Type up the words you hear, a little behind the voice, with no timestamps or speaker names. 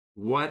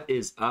What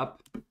is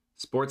up,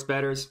 sports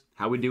bettors?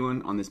 How we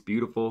doing on this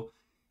beautiful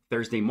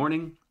Thursday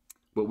morning?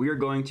 What we are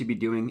going to be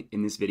doing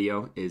in this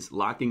video is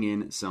locking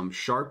in some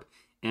sharp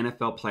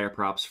NFL player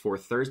props for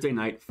Thursday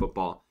night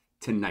football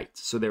tonight.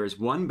 So there is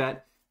one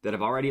bet that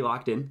I've already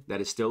locked in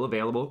that is still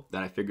available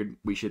that I figured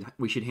we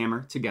should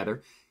hammer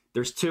together.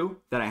 There's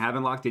two that I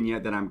haven't locked in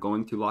yet that I'm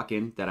going to lock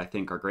in that I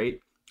think are great.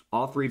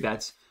 All three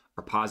bets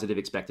are positive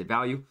expected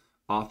value.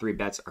 All three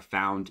bets are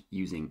found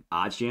using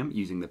OddsJam,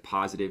 using the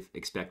positive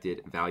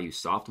expected value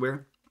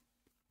software.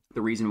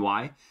 The reason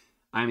why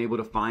I'm able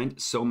to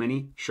find so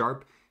many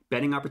sharp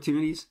betting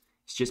opportunities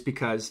is just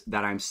because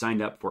that I'm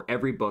signed up for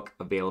every book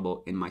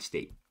available in my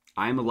state.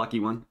 I am a lucky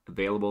one,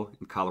 available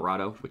in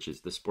Colorado, which is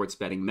the sports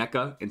betting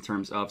mecca in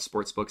terms of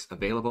sports books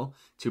available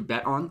to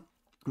bet on.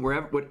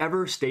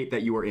 Whatever state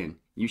that you are in,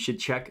 you should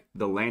check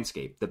the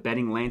landscape, the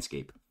betting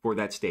landscape for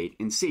that state,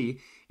 and see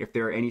if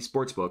there are any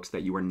sports books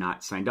that you are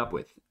not signed up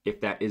with.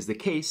 If that is the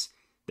case,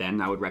 then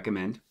I would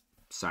recommend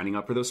signing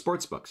up for those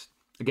sports books.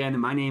 Again,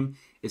 my name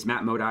is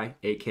Matt Modi,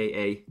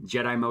 aka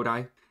Jedi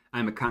Modi.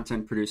 I'm a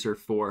content producer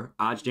for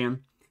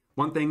OddsJam.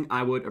 One thing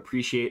I would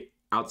appreciate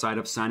outside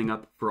of signing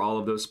up for all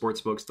of those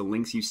sports books, the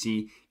links you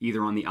see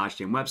either on the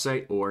OddsJam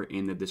website or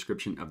in the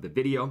description of the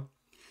video.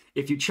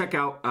 If you check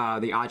out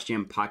the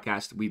OddsJam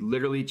podcast, we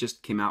literally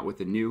just came out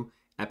with a new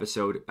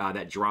episode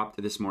that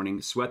dropped this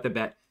morning, Sweat the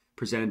Bet,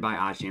 presented by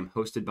OddsJam,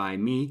 hosted by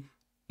me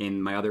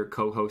and my other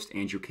co-host,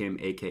 Andrew Kim,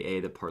 aka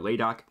the Parlay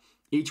Doc.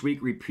 Each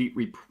week, we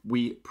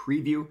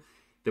preview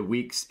the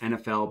week's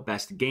NFL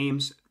best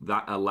games.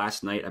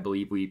 Last night, I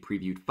believe we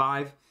previewed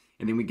 5,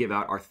 and then we give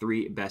out our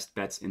 3 best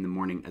bets in the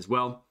morning as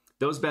well.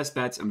 Those best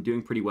bets, I'm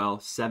doing pretty well,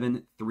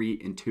 7,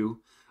 3, and 2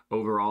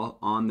 overall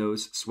on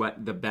those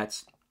Sweat the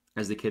Bets,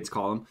 as the kids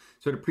call them.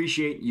 So I'd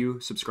appreciate you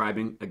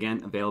subscribing.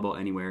 Again, available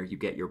anywhere you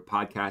get your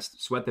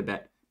podcast, Sweat the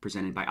Bet,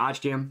 presented by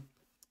OddsJam.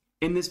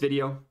 In this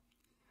video,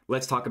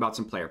 let's talk about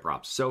some player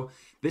props. So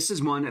this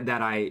is one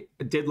that I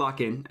did lock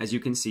in, as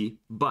you can see,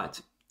 but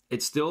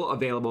it's still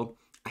available.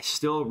 I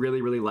still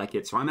really, really like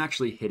it. So I'm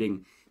actually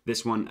hitting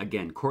this one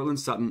again. Courtland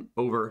Sutton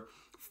over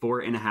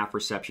 4.5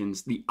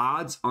 receptions. The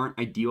odds aren't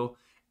ideal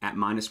at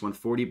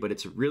 -140, but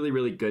it's a really,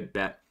 really good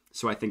bet.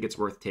 So I think it's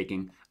worth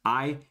taking.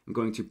 I am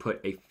going to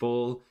put a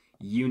full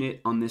unit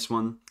on this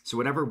one. So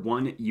whatever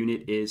 1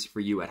 unit is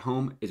for you at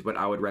home is what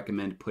I would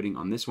recommend putting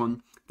on this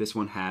one. This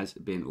one has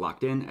been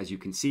locked in, as you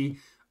can see,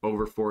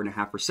 over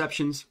 4.5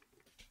 receptions.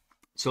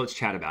 So let's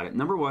chat about it.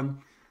 Number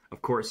one,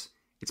 of course,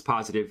 it's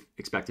positive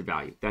expected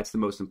value. That's the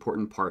most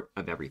important part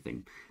of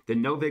everything. The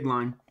no vig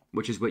line,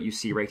 which is what you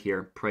see right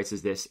here,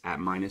 prices this at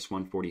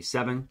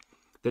 -147.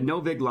 The no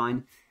vig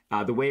line,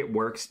 the way it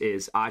works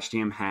is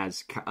OddsJam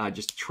has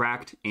just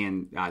tracked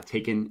and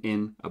taken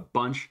in a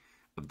bunch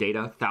of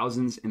data,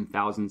 thousands and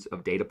thousands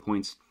of data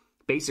points,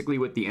 basically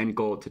with the end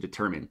goal to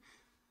determine,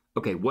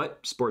 okay,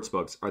 what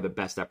sportsbooks are the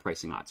best at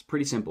pricing odds?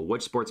 Pretty simple.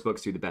 Which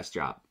sportsbooks do the best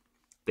job?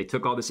 They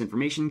took all this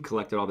information,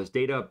 collected all this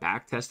data,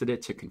 back tested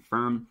it to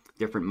confirm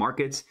different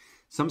markets.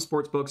 Some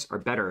sportsbooks are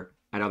better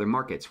at other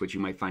markets, which you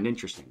might find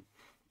interesting.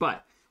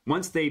 But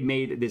once they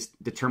made this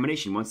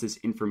determination, once this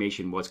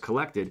information was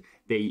collected,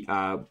 they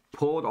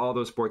pulled all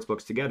those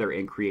sportsbooks together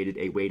and created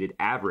a weighted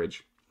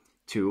average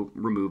to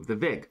remove the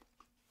VIG.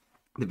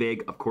 The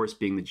VIG, of course,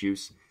 being the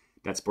juice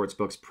that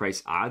sportsbooks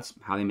price odds,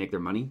 how they make their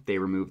money. They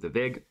remove the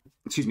VIG.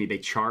 They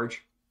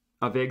charge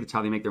a VIG. That's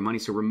how they make their money.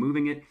 So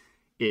removing it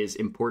is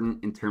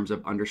important in terms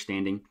of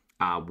understanding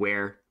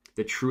where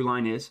the true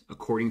line is,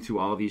 according to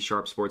all of these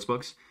sharp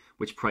sportsbooks,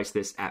 which price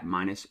this at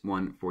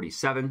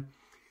 -147.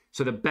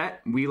 So the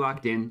bet we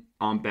locked in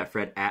on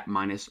BetFred at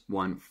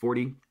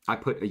 -140. I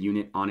put a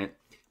unit on it.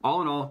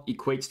 All in all,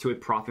 equates to a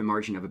profit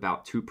margin of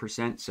about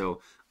 2%. So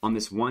on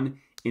this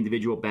one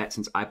individual bet,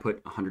 since I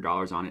put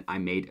 $100 on it, I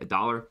made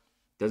 $1.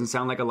 Doesn't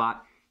sound like a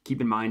lot.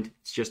 Keep in mind,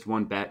 it's just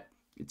one bet.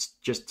 It's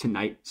just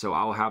tonight. So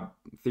I'll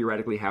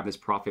theoretically have this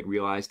profit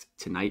realized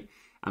tonight.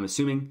 I'm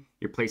assuming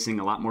you're placing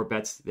a lot more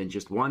bets than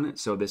just one.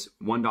 So this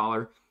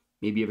 $1,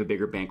 maybe you have a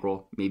bigger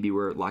bankroll. Maybe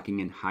we're locking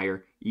in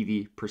higher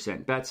EV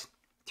percent bets.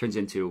 Turns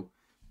into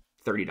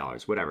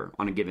 $30, whatever,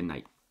 on a given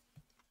night.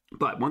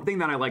 But one thing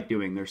that I like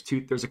doing,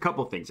 there's a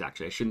couple things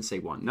actually. I shouldn't say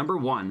one. Number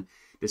one,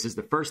 this is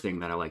the first thing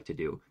that I like to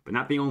do, but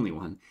not the only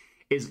one,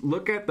 is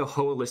look at the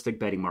holistic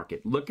betting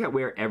market. Look at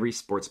where every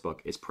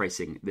sportsbook is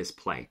pricing this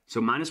play. So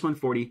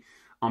 -140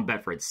 on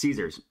BetFred,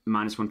 Caesars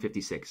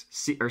 -156,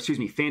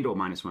 FanDuel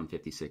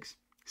 -156,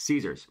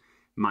 Caesars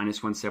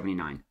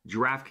 -179,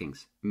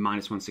 DraftKings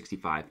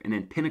 -165, and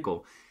then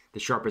Pinnacle, the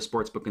sharpest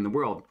sportsbook in the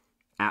world,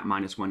 at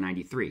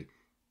 -193.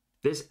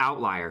 This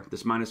outlier,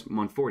 this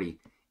 -140,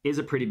 is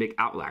a pretty big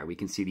outlier. We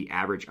can see the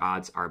average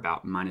odds are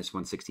about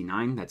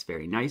 -169. That's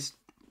very nice.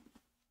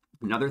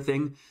 Another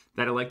thing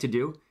that I like to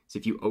do is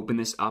if you open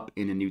this up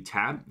in a new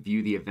tab,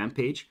 view the event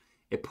page,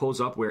 it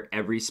pulls up where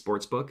every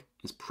sportsbook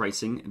is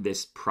pricing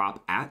this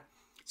prop at.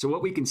 So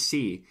what we can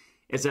see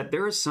is that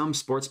there are some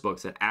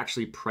sportsbooks that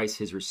actually price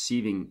his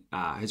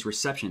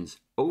receptions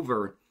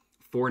over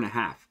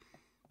 4.5.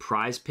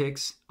 Prize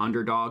Picks,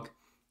 Underdog,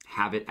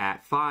 have it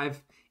at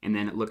 5. And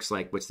then it looks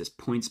like, what's this?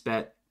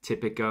 PointsBet,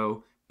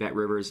 Tipico,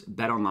 BetRivers,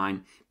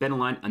 BetOnline.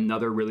 BetOnline,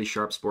 another really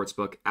sharp sports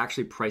book,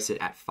 actually price it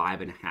at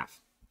 5.5.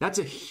 That's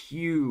a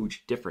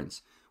huge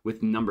difference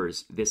with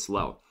numbers this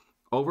low.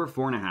 Over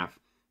 4.5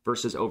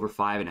 versus over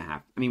 5.5.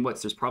 I mean,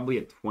 there's probably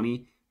a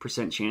 20%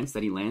 chance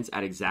that he lands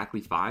at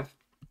exactly 5.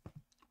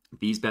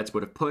 These bets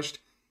would have pushed.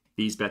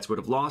 These bets would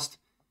have lost.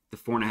 The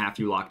 4.5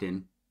 you locked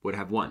in would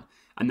have won.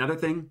 Another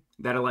thing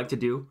that I like to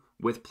do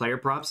with player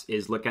props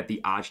is look at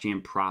the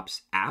OddsJam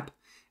props app.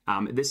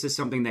 This is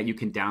something that you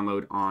can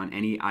download on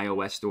any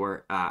iOS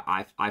store,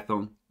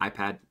 iPhone,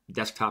 iPad,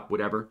 desktop,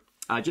 whatever.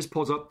 Just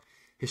pulls up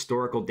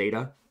historical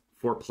data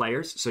for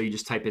players. So you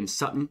just type in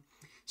Sutton.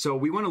 So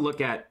we want to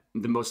look at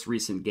the most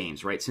recent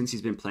games, right? Since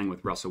he's been playing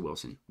with Russell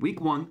Wilson.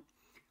 Week 1,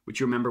 which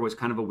you remember was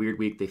kind of a weird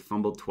week. They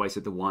fumbled twice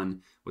at the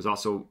 1. Was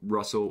also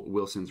Russell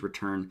Wilson's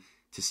return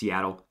to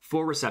Seattle.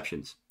 4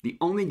 receptions. The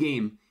only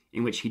game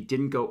in which he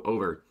didn't go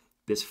over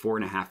this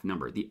 4.5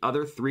 number. The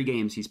other 3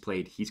 games he's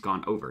played, he's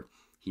gone over.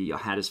 He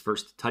had his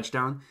first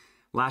touchdown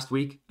last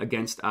week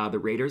against the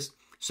Raiders.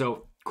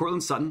 So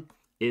Courtland Sutton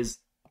is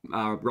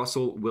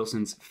Russell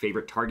Wilson's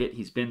favorite target.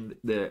 He's been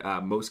the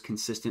most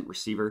consistent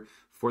receiver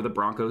for the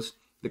Broncos.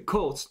 The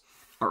Colts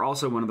are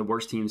also one of the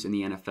worst teams in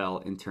the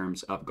NFL in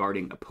terms of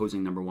guarding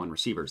opposing number 1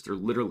 receivers. They're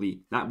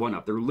literally, not one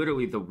up, they're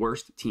literally the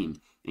worst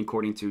team,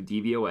 according to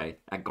DVOA,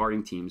 at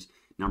guarding teams'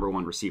 number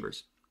 1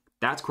 receivers.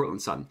 That's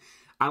Courtland Sutton.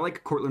 I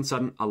like Courtland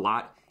Sutton a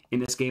lot in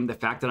this game. The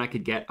fact that I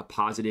could get a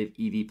positive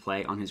EV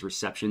play on his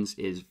receptions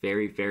is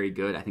very, very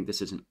good. I think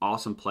this is an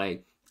awesome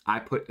play. I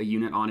put a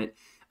unit on it.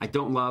 I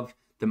don't love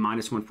the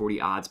minus 140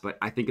 odds, but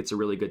I think it's a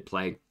really good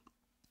play.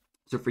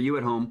 So for you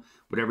at home,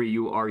 whatever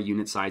you are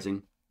unit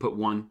sizing, put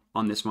 1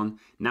 on this one.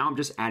 Now I'm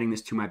just adding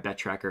this to my bet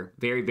tracker.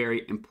 Very,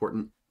 very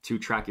important to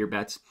track your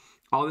bets.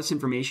 All this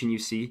information you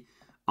see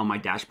on my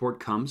dashboard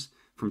comes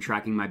from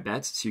tracking my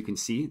bets. So you can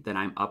see that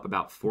I'm up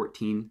about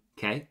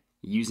 14K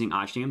using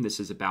OddsJam. This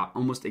is about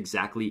almost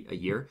exactly a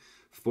year.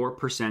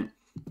 4%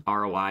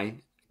 ROI,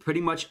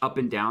 pretty much up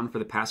and down for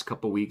the past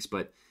couple weeks,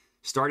 but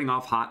starting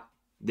off hot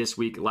this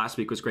week. Last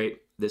week was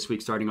great. This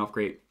week starting off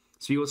great.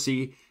 So you will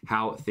see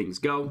how things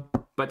go,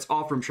 but it's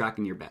all from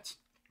tracking your bets.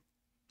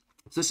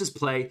 So this is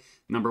play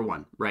number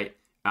 1, right?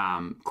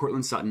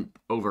 Courtland Sutton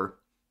over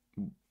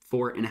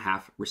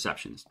 4.5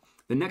 receptions.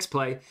 The next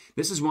play,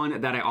 this is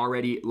one that I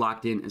already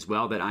locked in as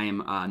well, that I am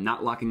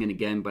not locking in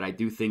again, but I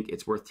do think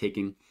it's worth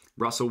taking.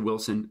 Russell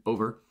Wilson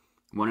over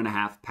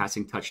 1.5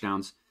 passing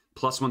touchdowns,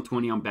 plus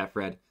 120 on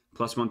BetFred,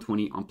 plus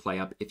 120 on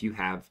PlayUp. If you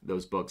have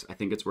those books, I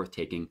think it's worth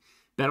taking.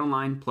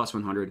 BetOnline, plus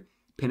 100.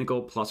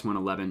 Pinnacle, plus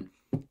 111.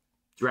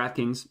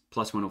 DraftKings,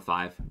 plus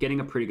 105. Getting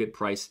a pretty good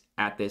price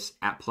at this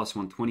at plus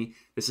 120.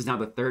 This is now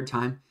the 3rd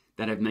time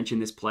that I've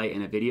mentioned this play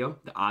in a video.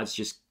 The odds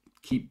just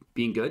keep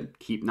being good,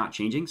 keep not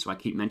changing, so I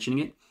keep mentioning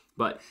it.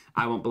 But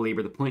I won't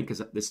belabor the point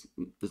because this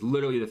is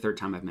literally the 3rd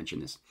time I've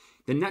mentioned this.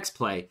 The next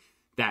play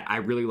that I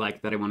really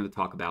like that I wanted to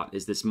talk about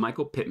is this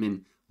Michael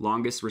Pittman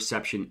longest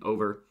reception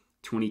over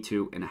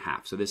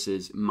 22.5. So this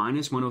is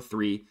minus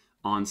 103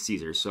 on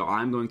Caesars. So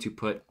I'm going to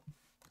put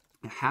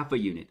half a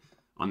unit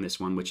on this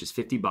one, which is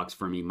 $50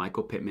 for me.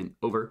 Michael Pittman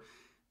over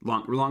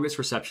longest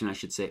reception, I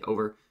should say,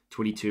 over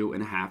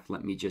 22.5.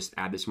 Let me just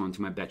add this one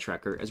to my bet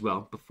tracker as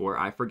well before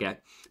I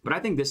forget. But I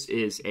think this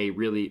is a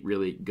really,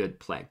 really good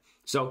play.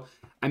 So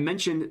I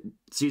mentioned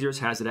Caesars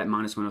has it at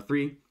minus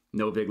 103.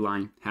 No Big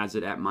Line has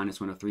it at minus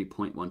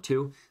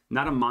 103.12.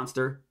 Not a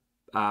monster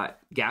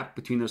gap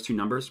between those two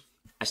numbers.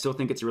 I still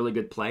think it's a really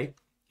good play,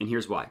 and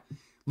here's why.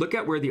 Look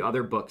at where the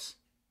other books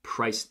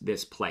price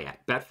this play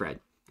at. BetFred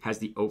has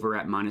the over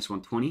at minus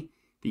 120,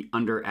 the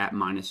under at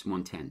minus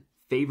 110,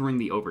 favoring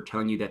the over,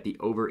 telling you that the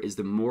over is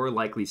the more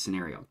likely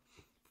scenario.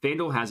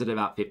 FanDuel has it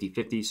about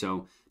 50-50,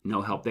 so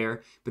no help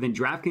there. But then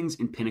DraftKings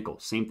and Pinnacle,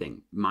 same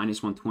thing.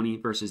 Minus 120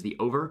 versus the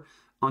over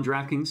on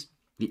DraftKings,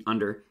 the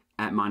under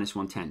at minus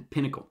 110.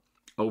 Pinnacle,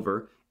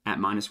 over at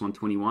minus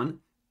 121,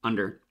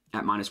 under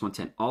at minus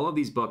 110. All of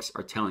these books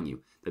are telling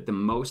you that the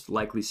most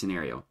likely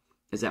scenario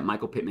is that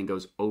Michael Pittman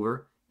goes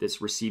over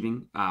this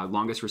receiving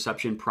longest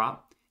reception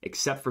prop,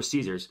 except for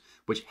Caesars,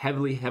 which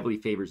heavily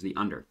favors the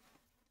under.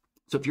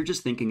 So if you're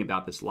just thinking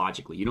about this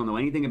logically, you don't know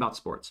anything about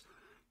sports,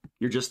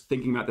 you're just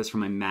thinking about this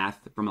from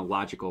a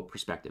logical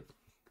perspective.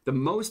 The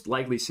most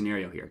likely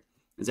scenario here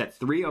is that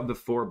 3 of the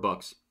 4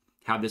 books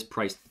have this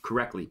priced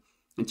correctly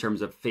in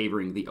terms of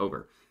favoring the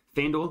over.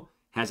 FanDuel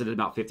has it at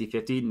about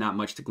 50-50, not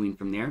much to glean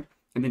from there.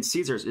 And then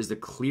Caesars is the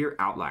clear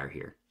outlier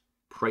here,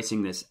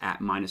 pricing this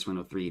at minus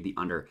 103, the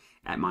under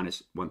at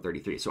minus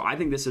 133. So I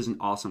think this is an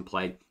awesome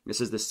play.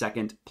 This is the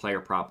second player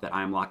prop that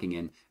I'm locking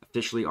in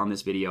officially on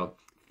this video.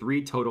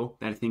 3 total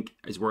that I think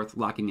is worth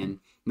locking in.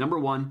 Number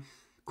 1,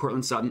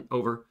 Courtland Sutton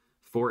over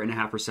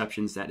 4.5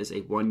 receptions. That is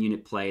a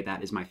 1-unit play.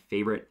 That is my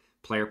favorite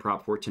player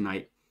prop for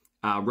tonight.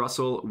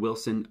 Russell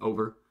Wilson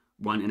over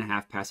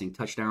 1.5 passing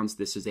touchdowns.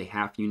 This is a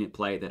half-unit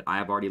play that I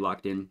have already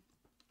locked in.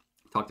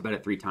 Talked about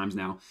it 3 times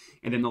now.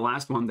 And then the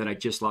last one that I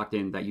just locked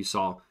in that you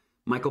saw,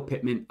 Michael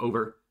Pittman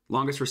over,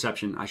 longest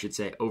reception, I should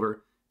say,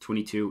 over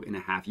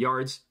 22.5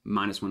 yards,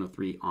 minus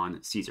 103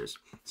 on Caesars.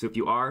 So if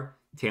you are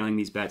tailing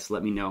these bets,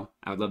 let me know.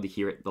 I would love to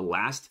hear it. The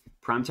last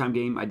primetime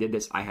game I did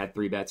this, I had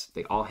 3 bets.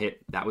 They all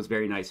hit. That was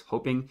very nice.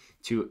 Hoping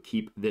to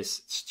keep the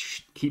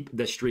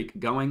streak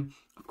going.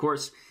 Of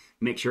course,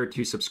 make sure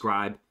to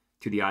subscribe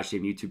to the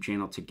OddsJam YouTube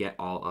channel to get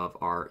all of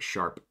our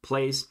sharp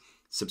plays.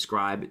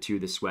 Subscribe to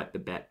the Sweat the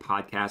Bet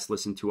podcast.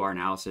 Listen to our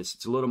analysis.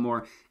 It's a little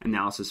more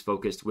analysis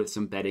focused with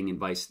some betting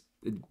advice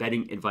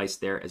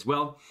there as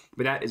well.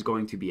 But that is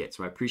going to be it.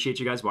 So I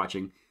appreciate you guys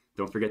watching.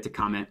 Don't forget to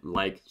comment,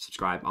 like,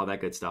 subscribe, all that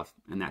good stuff.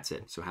 And that's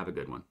it. So have a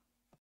good one.